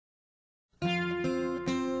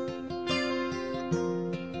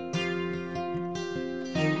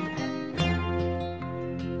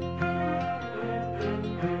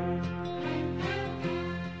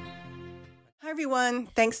everyone.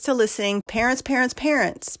 Thanks to listening. Parents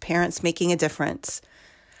making a difference.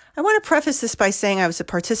 I want to preface this by saying I was a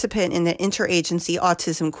participant in the Interagency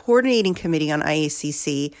Autism Coordinating Committee on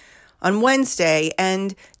IACC on Wednesday,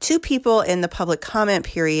 and two people in the public comment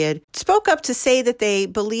period spoke up to say that they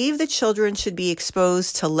believe that children should be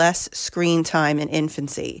exposed to less screen time in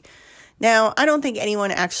infancy. Now, I don't think anyone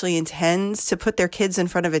actually intends to put their kids in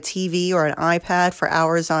front of a TV or an iPad for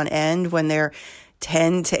hours on end when they're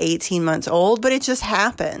 10 to 18 months old, but it just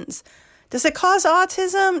happens. Does it cause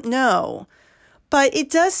autism? No. But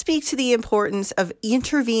it does speak to the importance of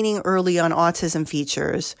intervening early on autism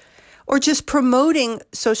features or just promoting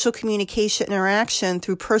social communication interaction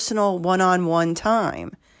through personal one-on-one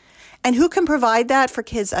time. And who can provide that for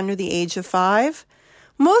kids under the age of 5?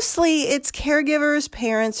 Mostly it's caregivers,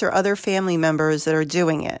 parents, or other family members that are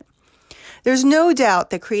doing it. There's no doubt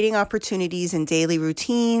that creating opportunities in daily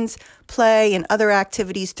routines, play, and other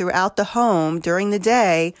activities throughout the home during the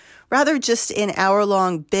day, rather just in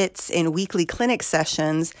hour-long bits in weekly clinic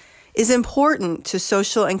sessions, is important to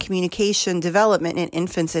social and communication development in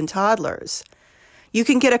infants and toddlers. You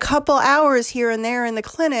can get a couple hours here and there in the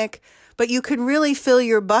clinic, but you can really fill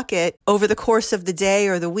your bucket over the course of the day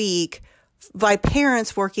or the week by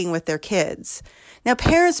parents working with their kids. Now,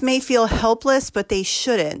 parents may feel helpless, but they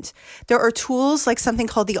shouldn't. There are tools like something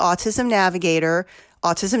called the Autism Navigator,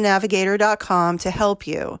 autismnavigator.com, to help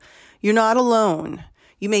you. You're not alone.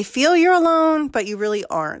 You may feel you're alone, but you really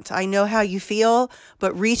aren't. I know how you feel,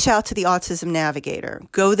 but reach out to the Autism Navigator.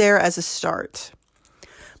 Go there as a start.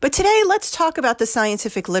 But today, let's talk about the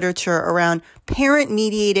scientific literature around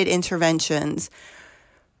parent-mediated interventions.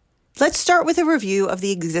 Let's start with a review of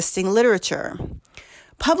the existing literature.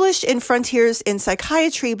 Published in Frontiers in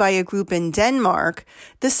Psychiatry by a group in Denmark,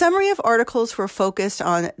 the summary of articles were focused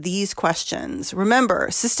on these questions. Remember,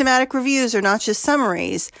 systematic reviews are not just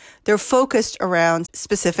summaries. They're focused around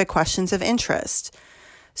specific questions of interest.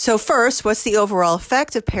 So first, what's the overall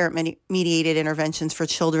effect of parent-mediated interventions for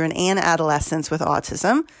children and adolescents with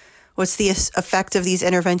autism? What's the effect of these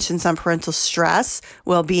interventions on parental stress,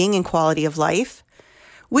 well-being, and quality of life?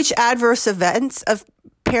 Which adverse events of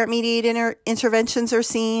parent-mediated interventions are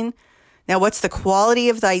seen? Now, what's the quality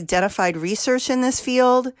of the identified research in this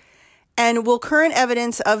field? And will current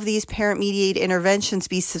evidence of these parent-mediated interventions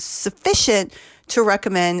be sufficient to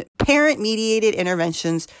recommend parent-mediated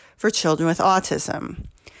interventions for children with autism?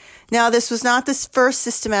 Now, this was not the first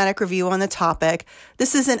systematic review on the topic.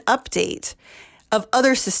 This is an update of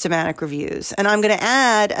other systematic reviews. And I'm going to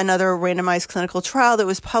add another randomized clinical trial that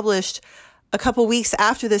was published a couple weeks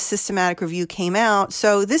after this systematic review came out.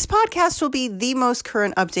 So this podcast will be the most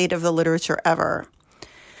current update of the literature ever.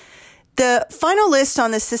 The final list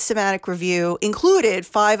on this systematic review included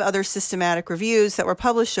 5 other systematic reviews that were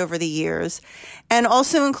published over the years, and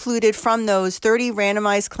also included from those 30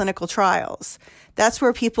 randomized clinical trials. That's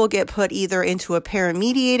where people get put either into a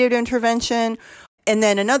parent-mediated intervention, and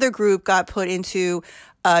then another group got put into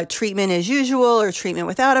treatment as usual or treatment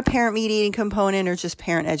without a parent-mediating component or just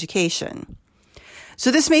parent education. So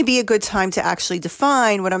this may be a good time to actually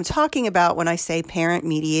define what I'm talking about when I say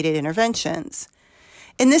parent-mediated interventions.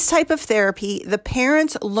 In this type of therapy, the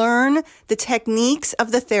parents learn the techniques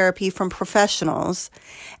of the therapy from professionals,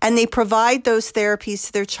 and they provide those therapies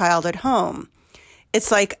to their child at home. It's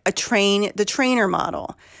like the trainer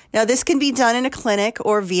model. Now, this can be done in a clinic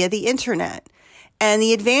or via the internet. And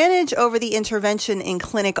the advantage over the intervention in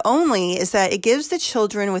clinic only is that it gives the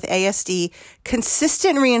children with ASD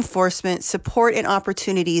consistent reinforcement, support, and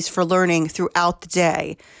opportunities for learning throughout the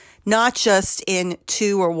day, not just in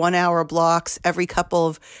 2 or 1 hour blocks every couple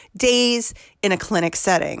of days in a clinic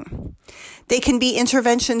setting. They can be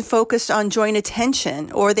intervention focused on joint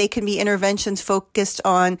attention, or they can be interventions focused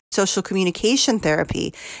on social communication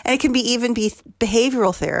therapy, and it can even be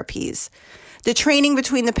behavioral therapies. The training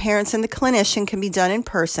between the parents and the clinician can be done in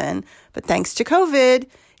person, but thanks to COVID,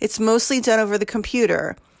 it's mostly done over the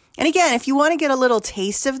computer. And again, if you want to get a little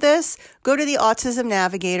taste of this, go to the Autism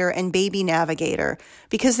Navigator and Baby Navigator,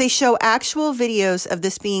 because they show actual videos of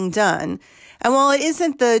this being done. And while it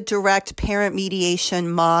isn't the direct parent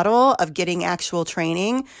mediation model of getting actual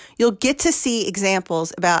training, you'll get to see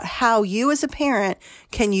examples about how you as a parent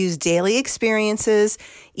can use daily experiences,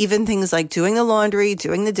 even things like doing the laundry,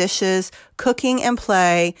 doing the dishes, cooking and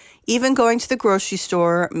play, even going to the grocery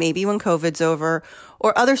store, maybe when COVID's over,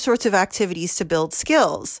 or other sorts of activities to build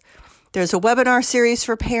skills. There's a webinar series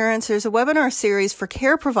for parents. There's a webinar series for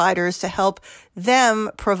care providers to help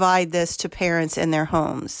them provide this to parents in their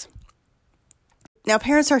homes. Now,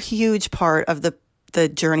 parents are a huge part of the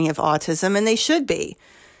journey of autism, and they should be.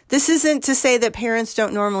 This isn't to say that parents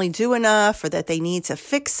don't normally do enough or that they need to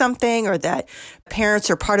fix something or that parents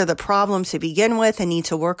are part of the problem to begin with and need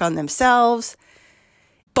to work on themselves.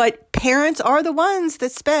 But parents are the ones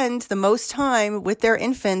that spend the most time with their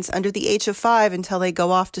infants under the age of 5 until they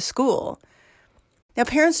go off to school. Now,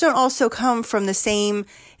 parents don't also come from the same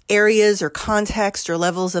areas or context or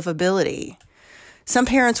levels of ability. Some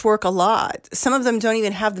parents work a lot. Some of them don't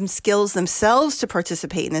even have the skills themselves to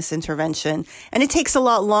participate in this intervention, and it takes a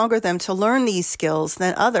lot longer for them to learn these skills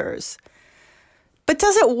than others. But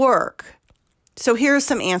does it work? So here are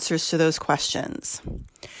some answers to those questions.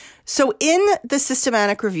 So in the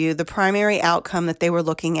systematic review, the primary outcome that they were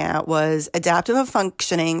looking at was adaptive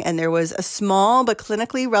functioning, and there was a small but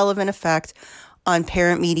clinically relevant effect on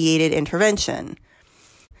parent-mediated intervention.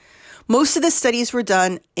 Most of the studies were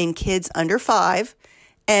done in kids under 5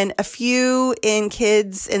 and a few in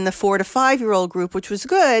kids in the 4 to 5-year-old group, which was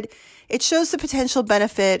good. It shows the potential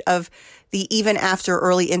benefit of the even after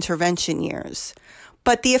early intervention years.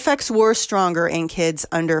 But the effects were stronger in kids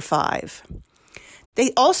under 5.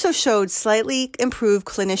 They also showed slightly improved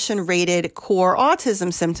clinician-rated core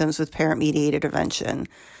autism symptoms with parent-mediated intervention.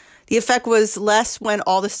 The effect was less when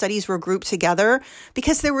all the studies were grouped together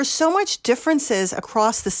because there were so much differences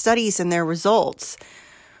across the studies and their results.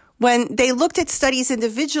 When they looked at studies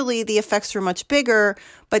individually, the effects were much bigger,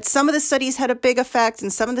 but some of the studies had a big effect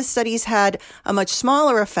and some of the studies had a much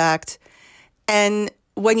smaller effect. And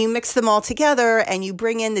when you mix them all together and you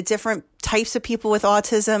bring in the different types of people with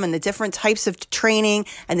autism and the different types of training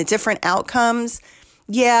and the different outcomes,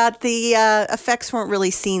 the effects weren't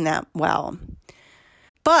really seen that well.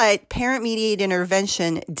 But parent-mediated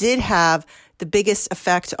intervention did have the biggest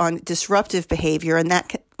effect on disruptive behavior, and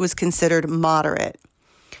that was considered moderate.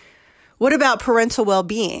 What about parental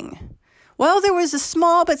well-being? Well, there was a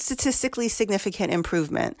small but statistically significant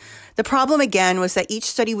improvement. The problem, again, was that each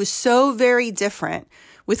study was so very different,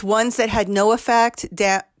 with ones that had no effect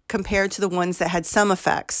compared to the ones that had some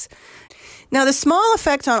effects. Now, the small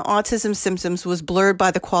effect on autism symptoms was blurred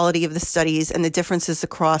by the quality of the studies and the differences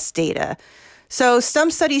across data. So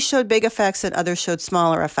some studies showed big effects and others showed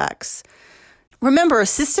smaller effects. Remember,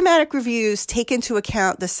 systematic reviews take into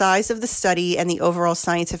account the size of the study and the overall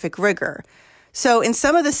scientific rigor. So in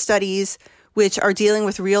some of the studies, which are dealing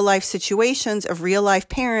with real-life situations of real-life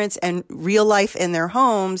parents and real life in their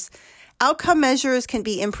homes, outcome measures can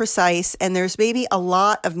be imprecise and there's maybe a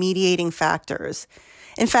lot of mediating factors.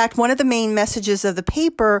 In fact, one of the main messages of the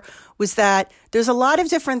paper was that there's a lot of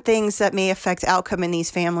different things that may affect outcome in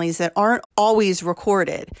these families that aren't always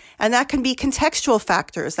recorded. And that can be contextual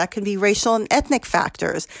factors. That could be racial and ethnic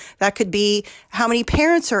factors. That could be how many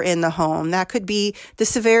parents are in the home. That could be the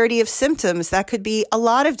severity of symptoms. That could be a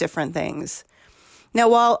lot of different things. Now,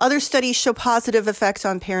 while other studies show positive effects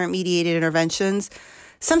on parent-mediated interventions,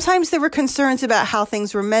 sometimes there were concerns about how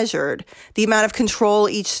things were measured, the amount of control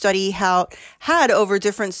each study had over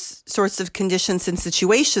different sorts of conditions and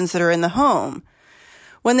situations that are in the home.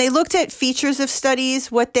 When they looked at features of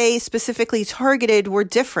studies, what they specifically targeted were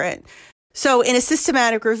different. So in a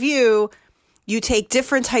systematic review, you take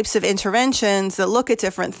different types of interventions that look at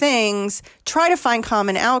different things, try to find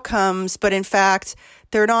common outcomes, but in fact,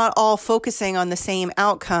 they're not all focusing on the same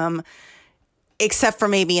outcome, except for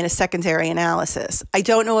maybe in a secondary analysis. I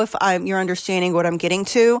don't know if you're understanding what I'm getting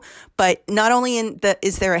to, but not only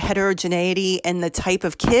is there a heterogeneity in the type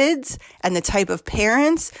of kids and the type of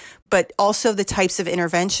parents, but also the types of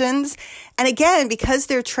interventions. And again, because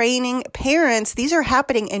they're training parents, these are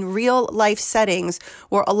happening in real life settings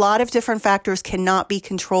where a lot of different factors cannot be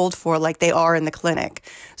controlled for like they are in the clinic.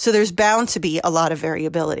 So there's bound to be a lot of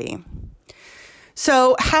variability.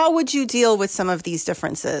 So how would you deal with some of these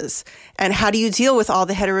differences? And how do you deal with all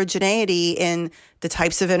the heterogeneity in the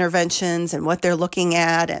types of interventions and what they're looking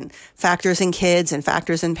at and factors in kids and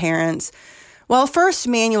factors in parents? Well, first,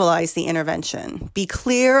 manualize the intervention. Be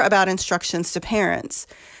clear about instructions to parents.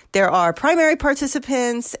 There are primary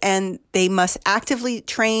participants and they must actively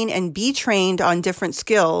train and be trained on different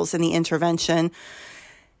skills in the intervention,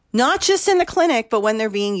 not just in the clinic, but when they're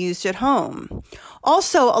being used at home.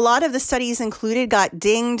 Also, a lot of the studies included got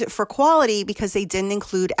dinged for quality because they didn't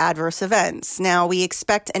include adverse events. Now, we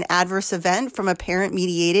expect an adverse event from a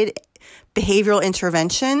parent-mediated behavioral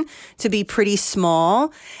intervention to be pretty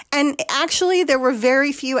small. And actually, there were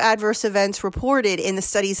very few adverse events reported in the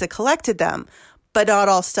studies that collected them, but not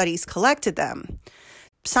all studies collected them.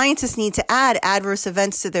 Scientists need to add adverse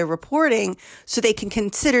events to their reporting so they can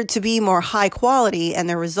consider to be more high quality and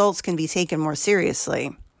their results can be taken more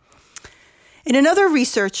seriously. In another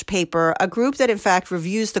research paper, a group that in fact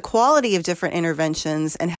reviews the quality of different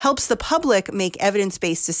interventions and helps the public make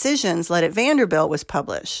evidence-based decisions led at Vanderbilt was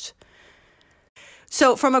published.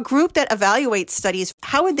 So from a group that evaluates studies,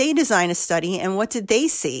 how would they design a study and what did they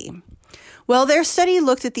see? Well, their study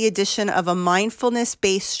looked at the addition of a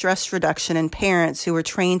mindfulness-based stress reduction in parents who were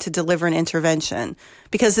trained to deliver an intervention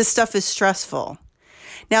because this stuff is stressful.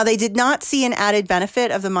 Now, they did not see an added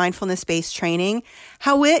benefit of the mindfulness-based training.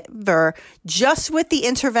 However, just with the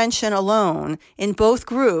intervention alone in both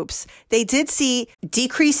groups, they did see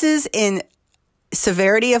decreases in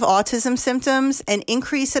severity of autism symptoms, an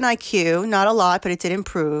increase in IQ, not a lot, but it did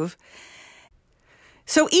improve.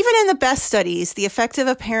 So even in the best studies, the effect of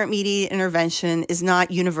a parent-mediated intervention is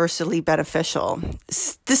not universally beneficial.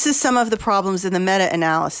 This is some of the problems in the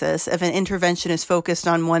meta-analysis. If an intervention is focused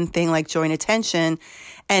on one thing like joint attention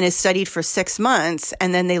and is studied for 6 months,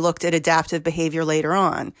 and then they looked at adaptive behavior later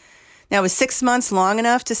on. Now, is 6 months long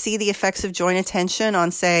enough to see the effects of joint attention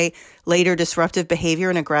on, say, later disruptive behavior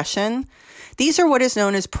and aggression? These are what is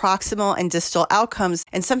known as proximal and distal outcomes,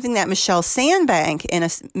 and something that Michelle Sandbank in a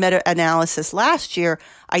meta-analysis last year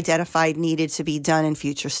identified needed to be done in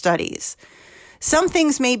future studies. Some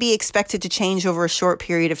things may be expected to change over a short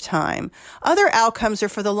period of time. Other outcomes are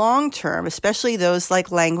for the long term, especially those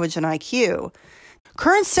like language and IQ.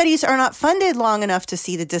 Current studies are not funded long enough to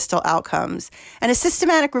see the distal outcomes, and a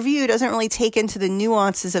systematic review doesn't really take into the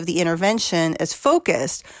nuances of the intervention as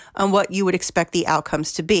focused on what you would expect the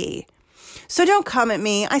outcomes to be. So don't come at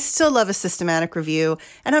me. I still love a systematic review,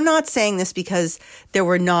 and I'm not saying this because there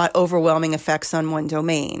were not overwhelming effects on one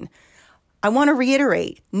domain. I want to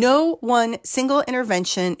reiterate, no one single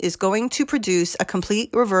intervention is going to produce a complete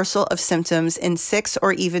reversal of symptoms in 6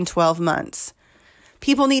 or even 12 months.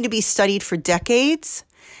 People need to be studied for decades.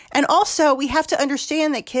 And also, we have to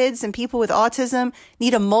understand that kids and people with autism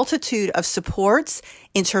need a multitude of supports,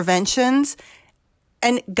 interventions,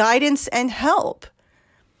 and guidance and help.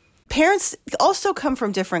 Parents also come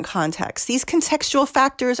from different contexts. These contextual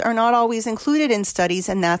factors are not always included in studies,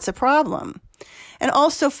 and that's a problem. And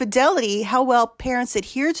also fidelity, how well parents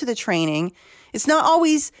adhere to the training, is not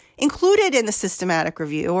always included in the systematic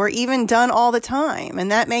review or even done all the time, and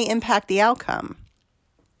that may impact the outcome.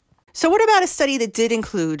 So what about a study that did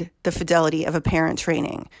include the fidelity of a parent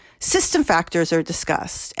training? System factors are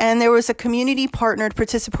discussed, and there was a community-partnered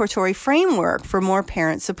participatory framework for more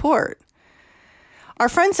parent support. Our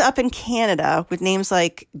friends up in Canada with names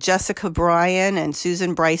like Jessica Bryan and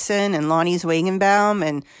Susan Bryson and Lonnie Zwagenbaum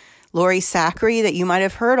and Lori Sackery that you might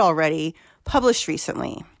have heard already published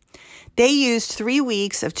recently. They used 3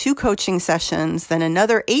 weeks of 2 coaching sessions, then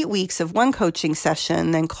another 8 weeks of 1 coaching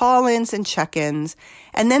session, then call-ins and check-ins,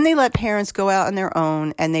 and then they let parents go out on their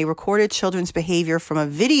own and they recorded children's behavior from a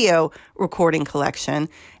video recording collection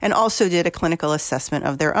and also did a clinical assessment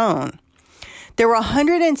of their own. There were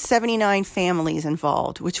 179 families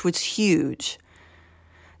involved, which was huge.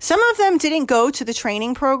 Some of them didn't go to the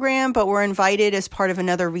training program, but were invited as part of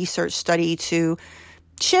another research study to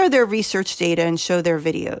share their research data and show their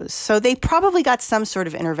videos. So they probably got some sort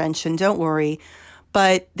of intervention, don't worry,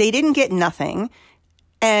 but they didn't get nothing.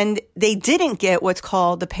 And they didn't get what's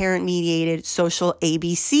called the parent-mediated social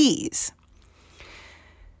ABCs.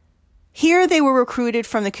 Here they were recruited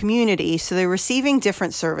from the community, so they were receiving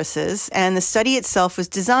different services, and the study itself was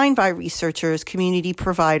designed by researchers, community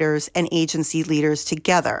providers, and agency leaders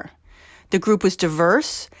together. The group was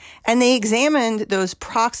diverse, and they examined those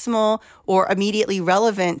proximal or immediately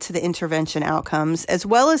relevant to the intervention outcomes, as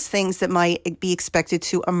well as things that might be expected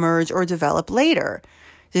to emerge or develop later,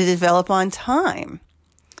 to develop on time.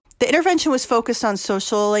 The intervention was focused on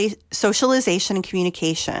socialization and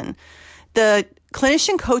communication. The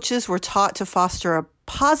clinician coaches were taught to foster a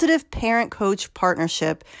positive parent-coach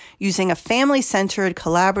partnership using a family-centered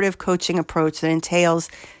collaborative coaching approach that entails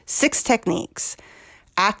 6 techniques: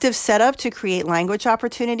 active setup to create language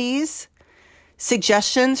opportunities,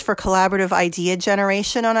 suggestions for collaborative idea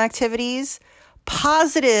generation on activities,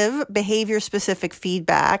 positive behavior-specific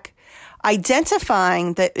feedback,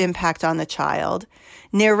 identifying the impact on the child,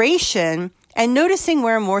 narration, and noticing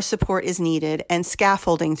where more support is needed, and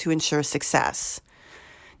scaffolding to ensure success.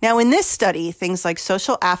 Now, in this study, things like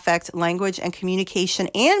social affect, language, and communication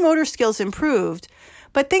and motor skills improved,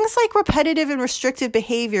 but things like repetitive and restrictive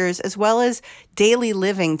behaviors as well as daily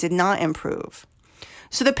living did not improve.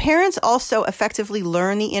 So the parents also effectively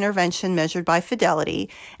learned the intervention measured by fidelity,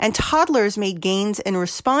 and toddlers made gains in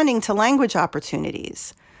responding to language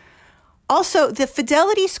opportunities. Also, the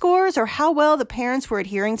fidelity scores, or how well the parents were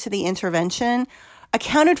adhering to the intervention,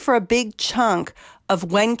 accounted for a big chunk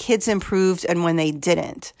of when kids improved and when they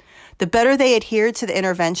didn't. The better they adhered to the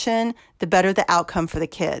intervention, the better the outcome for the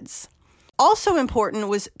kids. Also important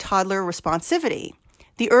was toddler responsivity.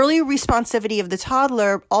 The early responsivity of the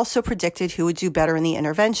toddler also predicted who would do better in the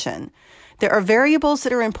intervention. There are variables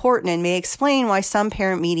that are important and may explain why some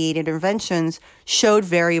parent-mediated interventions showed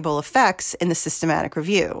variable effects in the systematic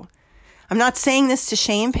review. I'm not saying this to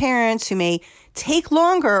shame parents who may take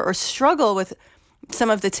longer or struggle with some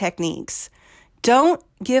of the techniques. Don't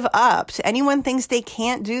give up. To anyone who thinks they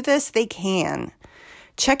can't do this, they can.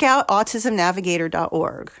 Check out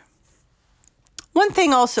autismnavigator.org. One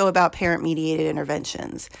thing also about parent-mediated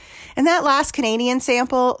interventions. In that last Canadian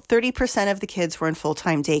sample, 30% of the kids were in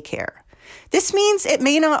full-time daycare. This means it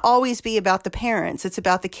may not always be about the parents. It's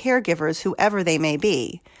about the caregivers, whoever they may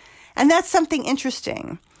be. And that's something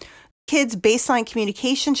interesting. Kids' baseline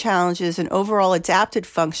communication challenges and overall adaptive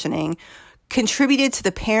functioning contributed to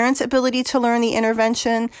the parents' ability to learn the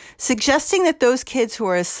intervention, suggesting that those kids who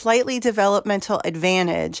are a slightly developmental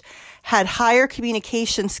advantage had higher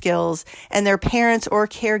communication skills and their parents or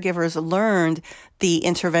caregivers learned the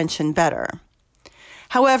intervention better.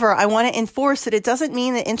 However, I want to enforce that it doesn't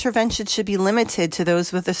mean that intervention should be limited to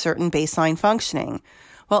those with a certain baseline functioning.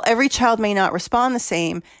 While every child may not respond the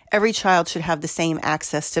same, every child should have the same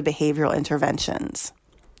access to behavioral interventions.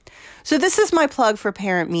 So this is my plug for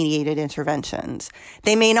parent-mediated interventions.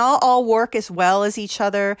 They may not all work as well as each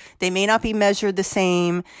other. They may not be measured the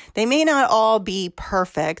same. They may not all be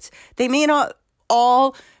perfect. They may not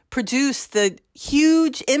all produce the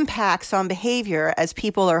huge impacts on behavior as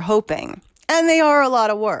people are hoping. And they are a lot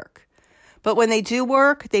of work. But when they do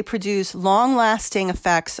work, they produce long-lasting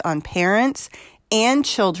effects on parents and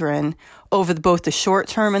children over both the short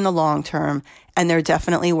term and the long term, and they're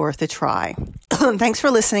definitely worth a try. Thanks for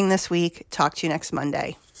listening this week. Talk to you next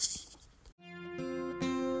Monday.